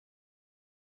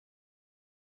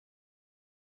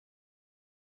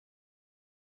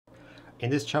In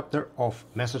this chapter of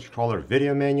Message Crawler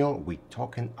video manual, we're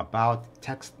talking about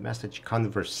text message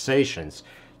conversations.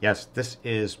 Yes, this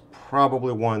is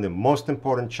probably one of the most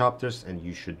important chapters, and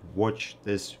you should watch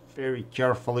this very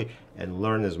carefully and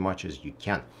learn as much as you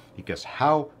can, because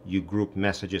how you group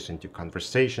messages into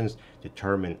conversations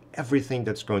determine everything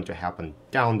that's going to happen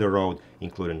down the road,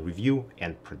 including review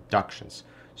and productions.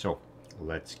 So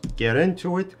let's get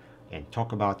into it and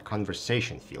talk about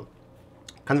conversation field.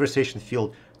 Conversation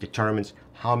field determines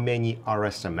how many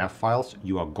RSMF files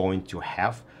you are going to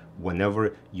have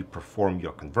whenever you perform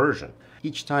your conversion.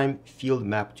 Each time field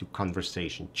map to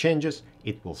conversation changes,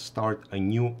 it will start a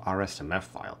new RSMF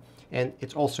file. And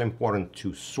it's also important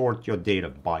to sort your data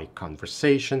by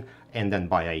conversation and then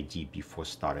by ID before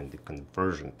starting the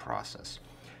conversion process.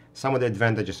 Some of the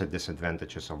advantages and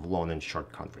disadvantages of long and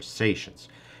short conversations.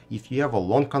 If you have a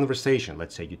long conversation,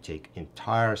 let's say you take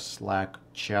entire Slack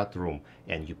chat room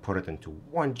and you put it into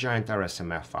one giant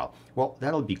RSMF file, well,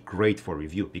 that'll be great for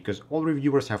review because all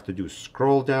reviewers have to do is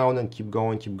scroll down and keep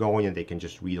going, and they can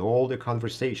just read all the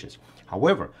conversations.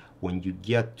 However, when you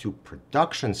get to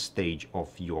production stage of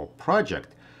your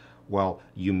project, well,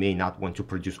 you may not want to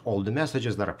produce all the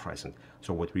messages that are present.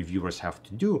 So what reviewers have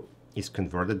to do is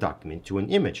convert the document to an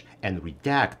image and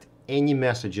redact any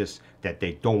messages that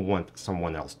they don't want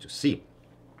someone else to see.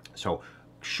 So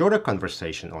shorter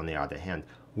conversation, on the other hand,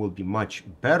 will be much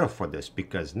better for this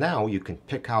because now you can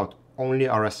pick out only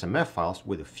RSMF files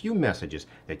with a few messages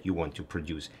that you want to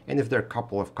produce. And if there are a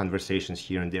couple of conversations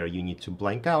here and there you need to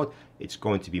blank out, it's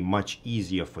going to be much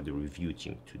easier for the review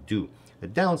team to do. The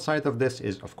downside of this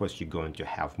is, of course, you're going to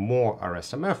have more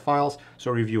RSMF files,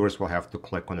 so reviewers will have to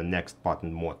click on the next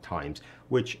button more times,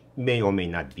 which may or may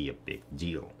not be a big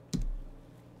deal.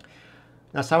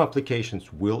 Now, some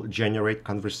applications will generate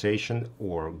conversation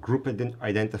or group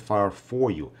identifier for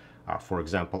you. For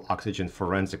example, Oxygen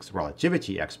Forensics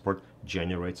Relativity Expert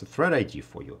generates a thread ID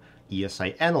for you.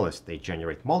 ESI Analyst, they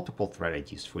generate multiple thread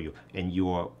IDs for you, and you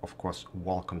are, of course,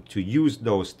 welcome to use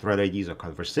those thread IDs or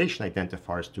conversation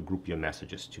identifiers to group your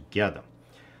messages together.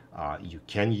 You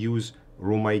can use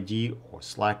Room ID or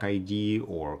Slack ID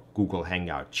or Google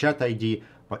Hangout Chat ID,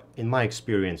 but in my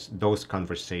experience, those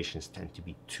conversations tend to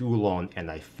be too long, and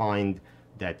I find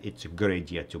that it's a good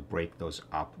idea to break those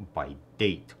up by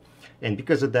date. And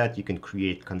because of that, you can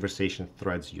create conversation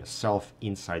threads yourself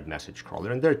inside Message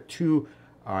Crawler. And there are two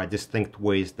distinct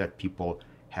ways that people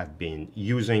have been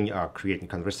using creating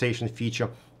conversation feature.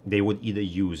 They would either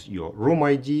use your room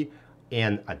ID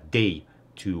and a day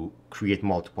to create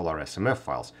multiple RSMF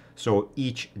files. So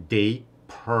each day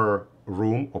per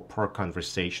room or per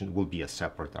conversation will be a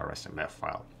separate RSMF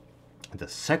file. The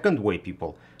second way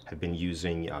people have been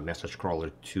using Message Crawler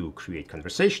to create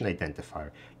conversation identifier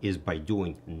is by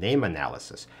doing name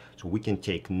analysis. So we can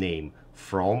take name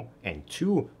from and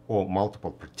to or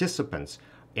multiple participants,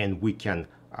 and we can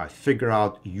figure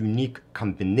out unique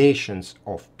combinations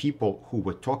of people who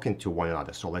were talking to one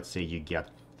another. So let's say you get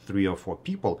 3 or 4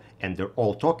 people and they're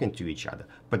all talking to each other,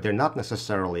 but they're not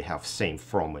necessarily have same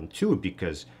from and to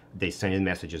because they send in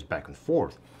messages back and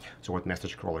forth. So what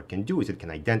Message Crawler can do is it can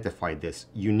identify this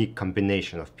unique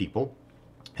combination of people,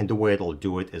 and the way it'll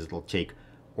do it is it'll take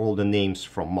all the names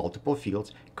from multiple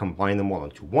fields, combine them all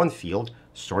into one field,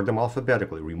 sort them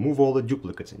alphabetically, remove all the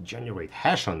duplicates, and generate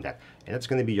hash on that. And that's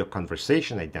going to be your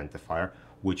conversation identifier,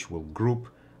 which will group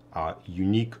a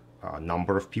unique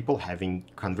number of people having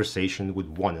conversation with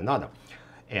one another.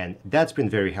 And that's been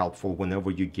very helpful whenever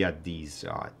you get these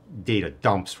data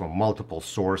dumps from multiple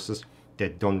sources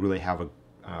that don't really have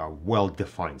a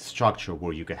well-defined structure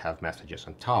where you can have messages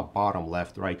on top, bottom,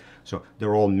 left, right. So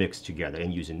they're all mixed together.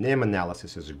 And using name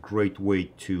analysis is a great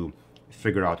way to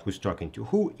figure out who's talking to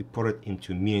who. You put it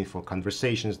into meaningful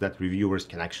conversations that reviewers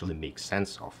can actually make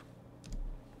sense of.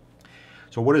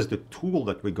 So what is the tool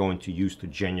that we're going to use to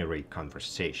generate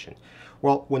conversation?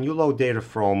 Well, when you load data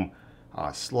from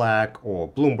Slack or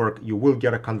Bloomberg, you will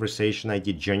get a conversation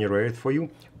ID generated for you,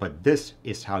 but this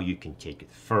is how you can take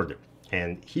it further.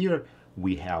 And here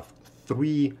we have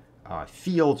 3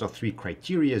 fields or 3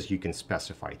 criteria you can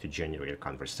specify to generate a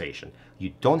conversation.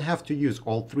 You don't have to use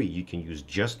all 3. You can use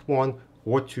just 1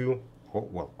 or 2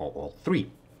 or all 3.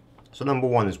 So number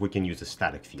 1 is we can use a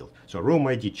static field. So room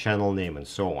ID, channel name, and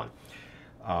so on.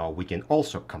 We can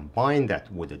also combine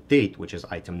that with a date, which is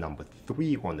item number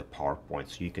 3 on the PowerPoint.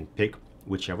 So you can pick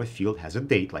whichever field has a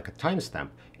date, like a timestamp,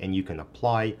 and you can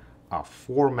apply a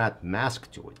format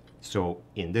mask to it. So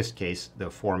in this case, the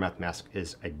format mask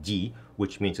is a D,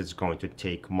 which means it's going to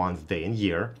take month, day, and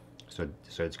year. So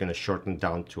it's going to shorten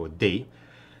down to a day.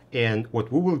 And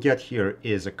what we will get here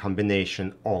is a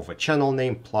combination of a channel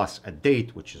name plus a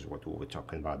date, which is what we were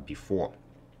talking about before.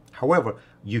 However,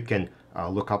 you can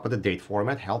look up at the date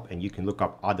format help, and you can look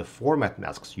up other format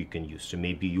masks you can use. So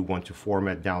maybe you want to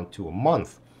format down to a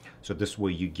month. So this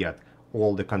way you get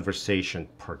all the conversation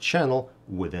per channel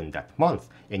within that month.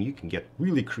 And you can get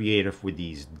really creative with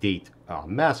these date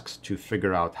masks to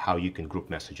figure out how you can group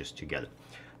messages together.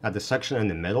 Now the section in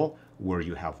the middle where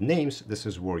you have names, this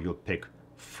is where you'll pick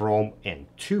from and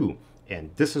to.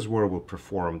 And this is where we'll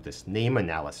perform this name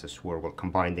analysis, where we'll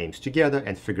combine names together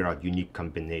and figure out unique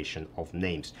combination of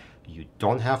names. You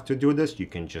don't have to do this. You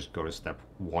can just go to step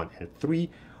 1 and 3,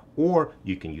 or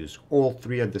you can use all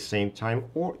 3 at the same time,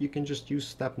 or you can just use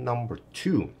step number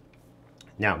 2.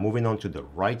 Now, moving on to the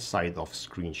right side of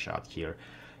screenshot here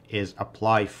is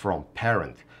apply from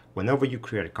parent. Whenever you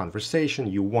create a conversation,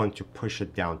 you want to push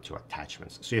it down to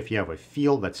attachments. So if you have a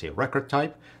field, let's say record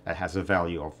type, that has a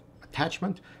value of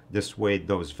attachment, this way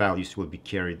those values will be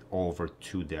carried over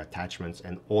to the attachments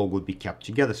and all will be kept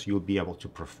together, so you'll be able to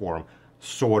perform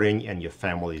sorting and your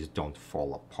families don't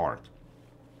fall apart.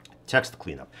 Text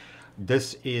cleanup.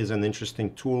 This is an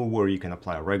interesting tool where you can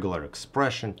apply a regular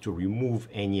expression to remove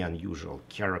any unusual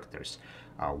characters.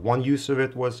 One use of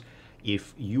it was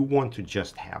if you want to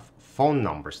just have phone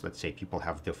numbers. Let's say people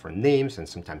have different names and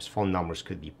sometimes phone numbers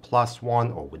could be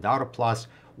 +1 or without a plus.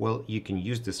 Well, you can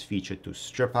use this feature to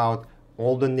strip out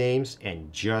all the names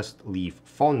and just leave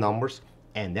phone numbers,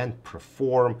 and then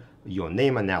perform your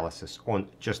name analysis on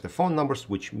just the phone numbers,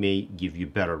 which may give you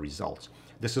better results.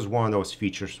 This is one of those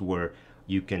features where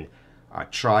you can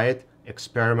try it,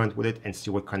 experiment with it, and see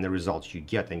what kind of results you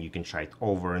get, and you can try it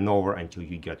over and over until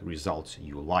you get results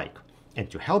you like. And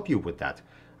to help you with that,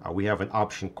 we have an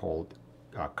option called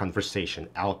conversation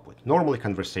output. Normally,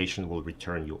 conversation will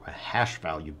return you a hash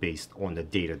value based on the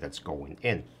data that's going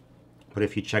in. But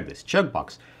if you check this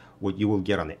checkbox, what you will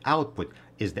get on the output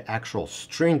is the actual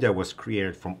string that was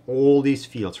created from all these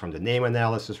fields, from the name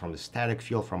analysis, from the static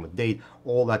field, from a date.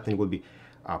 All that thing will be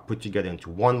put together into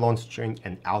one long string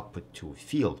and output to a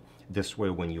field. This way,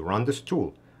 when you run this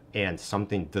tool and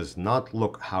something does not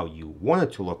look how you want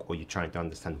it to look, or you're trying to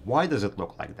understand why does it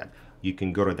look like that, you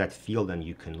can go to that field and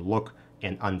you can look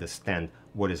and understand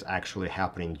what is actually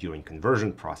happening during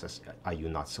conversion process. Are you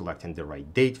not selecting the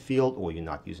right date field, or you're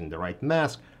not using the right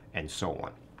mask, and so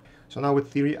on. So now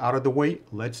with theory out of the way,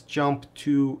 let's jump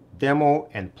to demo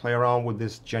and play around with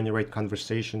this generate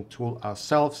conversation tool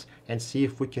ourselves and see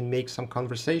if we can make some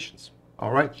conversations.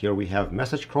 All right, here we have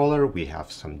message crawler, we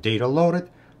have some data loaded.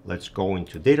 Let's go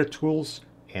into data tools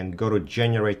and go to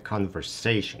generate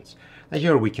conversations. Now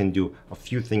here we can do a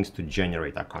few things to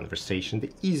generate our conversation.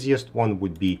 The easiest one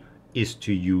would be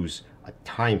to use a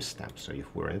timestamp. So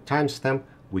if we're in a timestamp,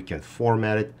 we can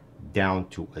format it down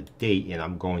to a day, and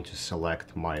I'm going to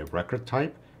select my record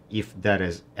type. If that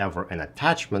is ever an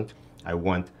attachment, I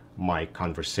want my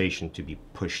conversation to be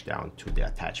pushed down to the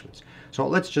attachments. So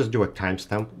let's just do a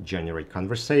timestamp, generate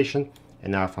conversation.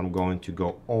 And now if I'm going to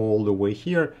go all the way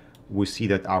here, we see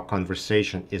that our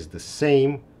conversation is the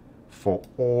same for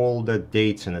all the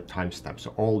dates and the timestamp,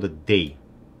 so all the day.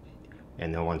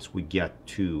 And then once we get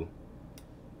to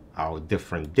our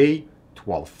different day,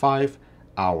 12/5,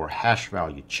 our hash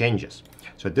value changes.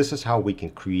 So this is how we can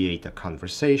create a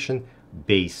conversation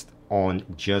based on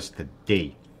just the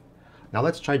day. Now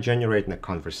let's try generating a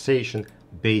conversation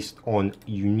based on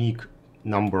unique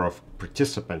number of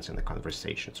participants in the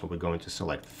conversation. So we're going to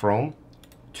select from,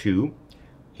 to,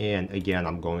 and again,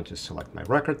 I'm going to select my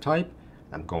record type.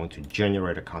 I'm going to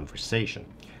generate a conversation.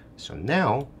 So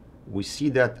now we see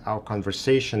that our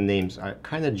conversation names are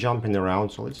kind of jumping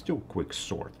around. So let's do a quick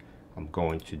sort. I'm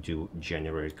going to do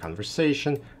generate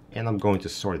conversation, and I'm going to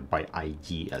sort it by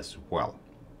ID as well.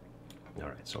 All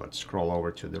right, so let's scroll over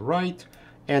to the right.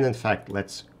 And in fact,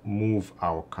 let's move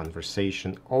our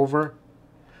conversation over.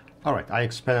 All right, I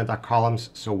expanded our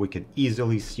columns so we could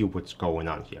easily see what's going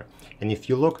on here. And if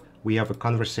you look, we have a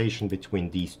conversation between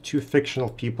these two fictional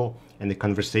people, and the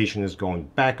conversation is going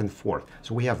back and forth.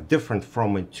 So we have different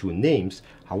from and to names.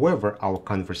 However, our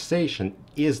conversation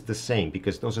is the same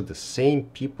because those are the same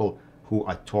people who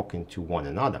are talking to one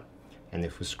another. And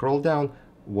if we scroll down,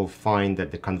 we'll find that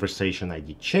the conversation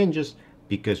ID changes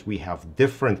because we have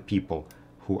different people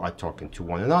who are talking to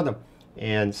one another.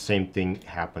 And same thing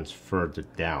happens further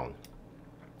down.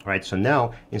 All right, so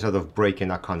now instead of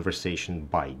breaking our conversation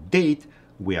by date,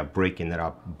 we are breaking it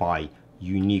up by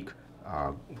unique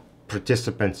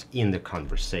participants in the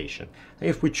conversation. And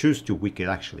if we choose to, we could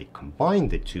actually combine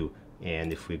the two.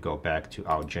 And if we go back to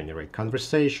our generate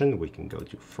conversation, we can go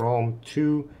to from,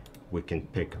 to, we can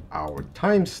pick our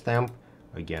timestamp,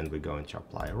 Again, we're going to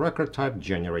apply a record type,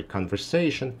 generate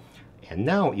conversation. And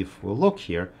now if we look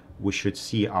here, we should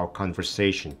see our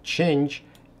conversation change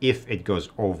if it goes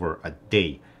over a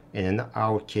day. And in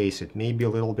our case, it may be a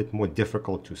little bit more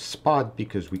difficult to spot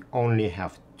because we only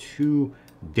have 2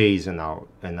 days in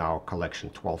our collection,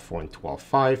 12.4 and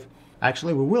 12.5.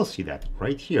 Actually, we will see that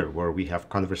right here where we have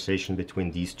conversation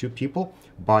between these 2 people,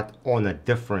 but on a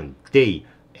different day.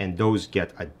 And those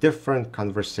get a different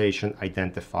conversation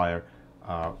identifier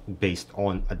based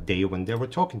on a day when they were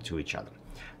talking to each other.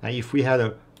 Now, if we had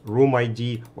a room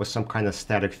ID or some kind of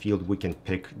static field, we can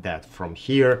pick that from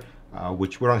here,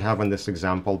 which we don't have in this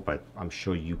example, but I'm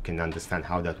sure you can understand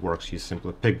how that works. You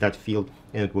simply pick that field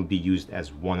and it will be used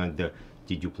as one of the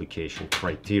deduplication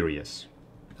criteria.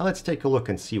 Now let's take a look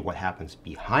and see what happens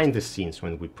behind the scenes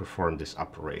when we perform this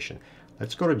operation.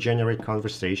 Let's go to generate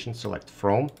conversation, select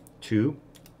from, to,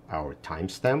 our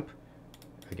timestamp.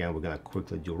 Again, we're going to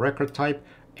quickly do record type,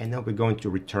 and now we're going to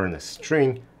return a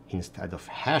string instead of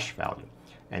hash value.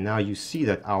 And now you see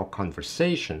that our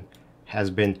conversation has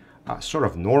been sort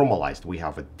of normalized. We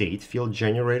have a date field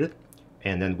generated,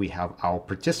 and then we have our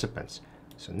participants.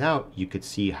 So now you could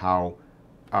see how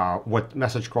what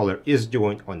message crawler is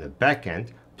doing on the back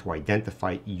end to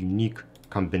identify a unique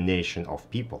combination of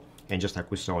people. And just like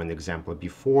we saw in the example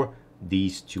before,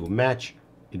 these 2 match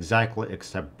exactly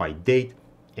except by date,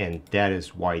 and that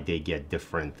is why they get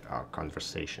different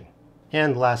conversation.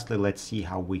 And lastly, let's see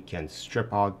how we can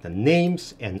strip out the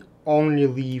names and only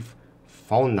leave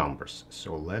phone numbers.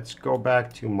 So let's go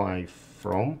back to my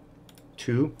from,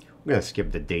 to. We're going to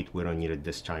skip the date. We don't need it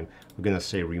this time. We're going to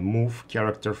say remove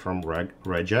character from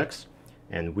regex,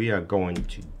 and we are going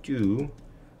to do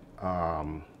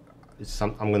I'm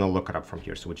going to look it up from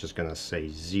here. So we're just going to say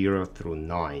 0 through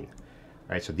 9. All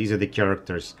right, so these are the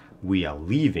characters we are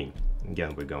leaving.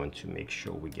 Again, we're going to make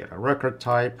sure we get a record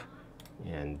type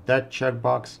and that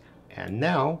checkbox. And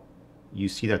now you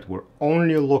see that we're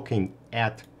only looking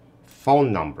at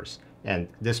phone numbers. And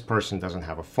this person doesn't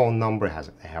have a phone number,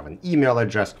 they have an email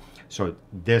address. So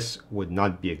this would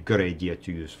not be a good idea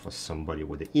to use for somebody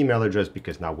with an email address,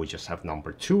 because now we just have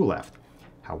number 2 left.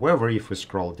 However, if we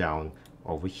scroll down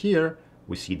over here,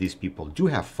 we see these people do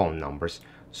have phone numbers.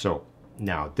 So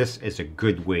now this is a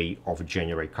good way of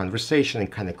generate conversation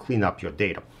and kind of clean up your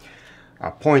data.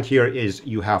 Point here is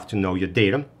you have to know your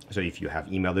data. So if you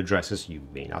have email addresses, you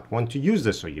may not want to use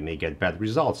this, or you may get bad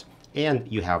results. And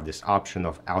you have this option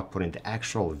of outputting the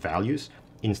actual values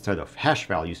instead of hash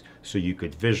values, so you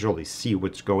could visually see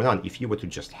what's going on. If you were to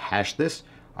just hash this,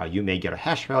 you may get a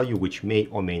hash value which may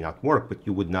or may not work, but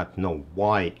you would not know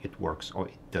why it works or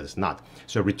it does not.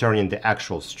 So returning the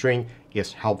actual string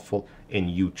is helpful in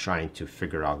you trying to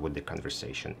figure out what the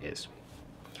conversation is.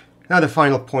 Now, the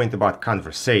final point about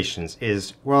conversations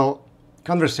is, well,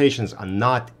 conversations are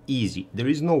not easy. There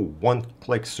is no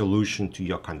one-click solution to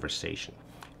your conversation.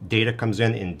 Data comes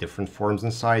in different forms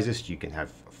and sizes. You can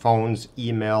have phones,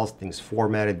 emails, things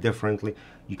formatted differently.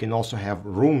 You can also have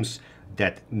rooms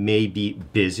that may be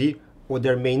busy or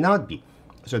there may not be.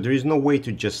 So there is no way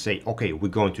to just say, okay, we're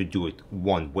going to do it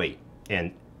one way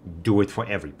and do it for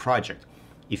every project.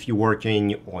 If you're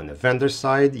working on the vendor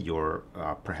side, you're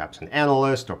perhaps an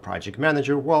analyst or project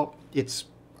manager, well,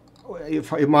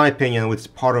 in my opinion, it's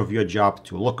part of your job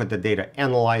to look at the data,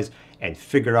 analyze, and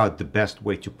figure out the best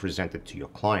way to present it to your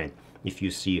client. If you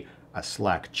see a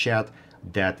Slack chat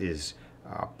that is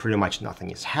pretty much nothing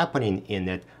is happening in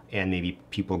it, and maybe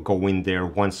people go in there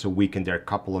once a week and there are a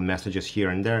couple of messages here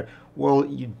and there, well,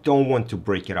 you don't want to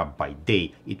break it up by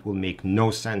day. It will make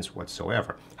no sense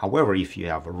whatsoever. However, if you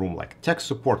have a room like tech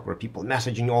support where people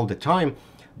messaging all the time,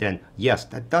 then yes,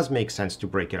 that does make sense to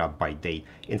break it up by day.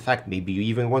 In fact, maybe you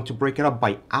even want to break it up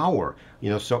by hour.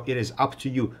 So it is up to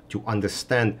you to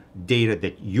understand data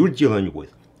that you're dealing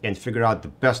with and figure out the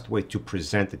best way to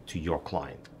present it to your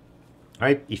client. All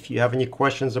right, if you have any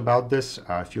questions about this,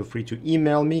 feel free to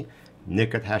email me,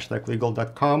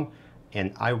 nick@hashtaglegal.com,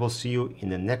 and I will see you in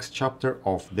the next chapter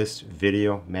of this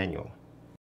video manual.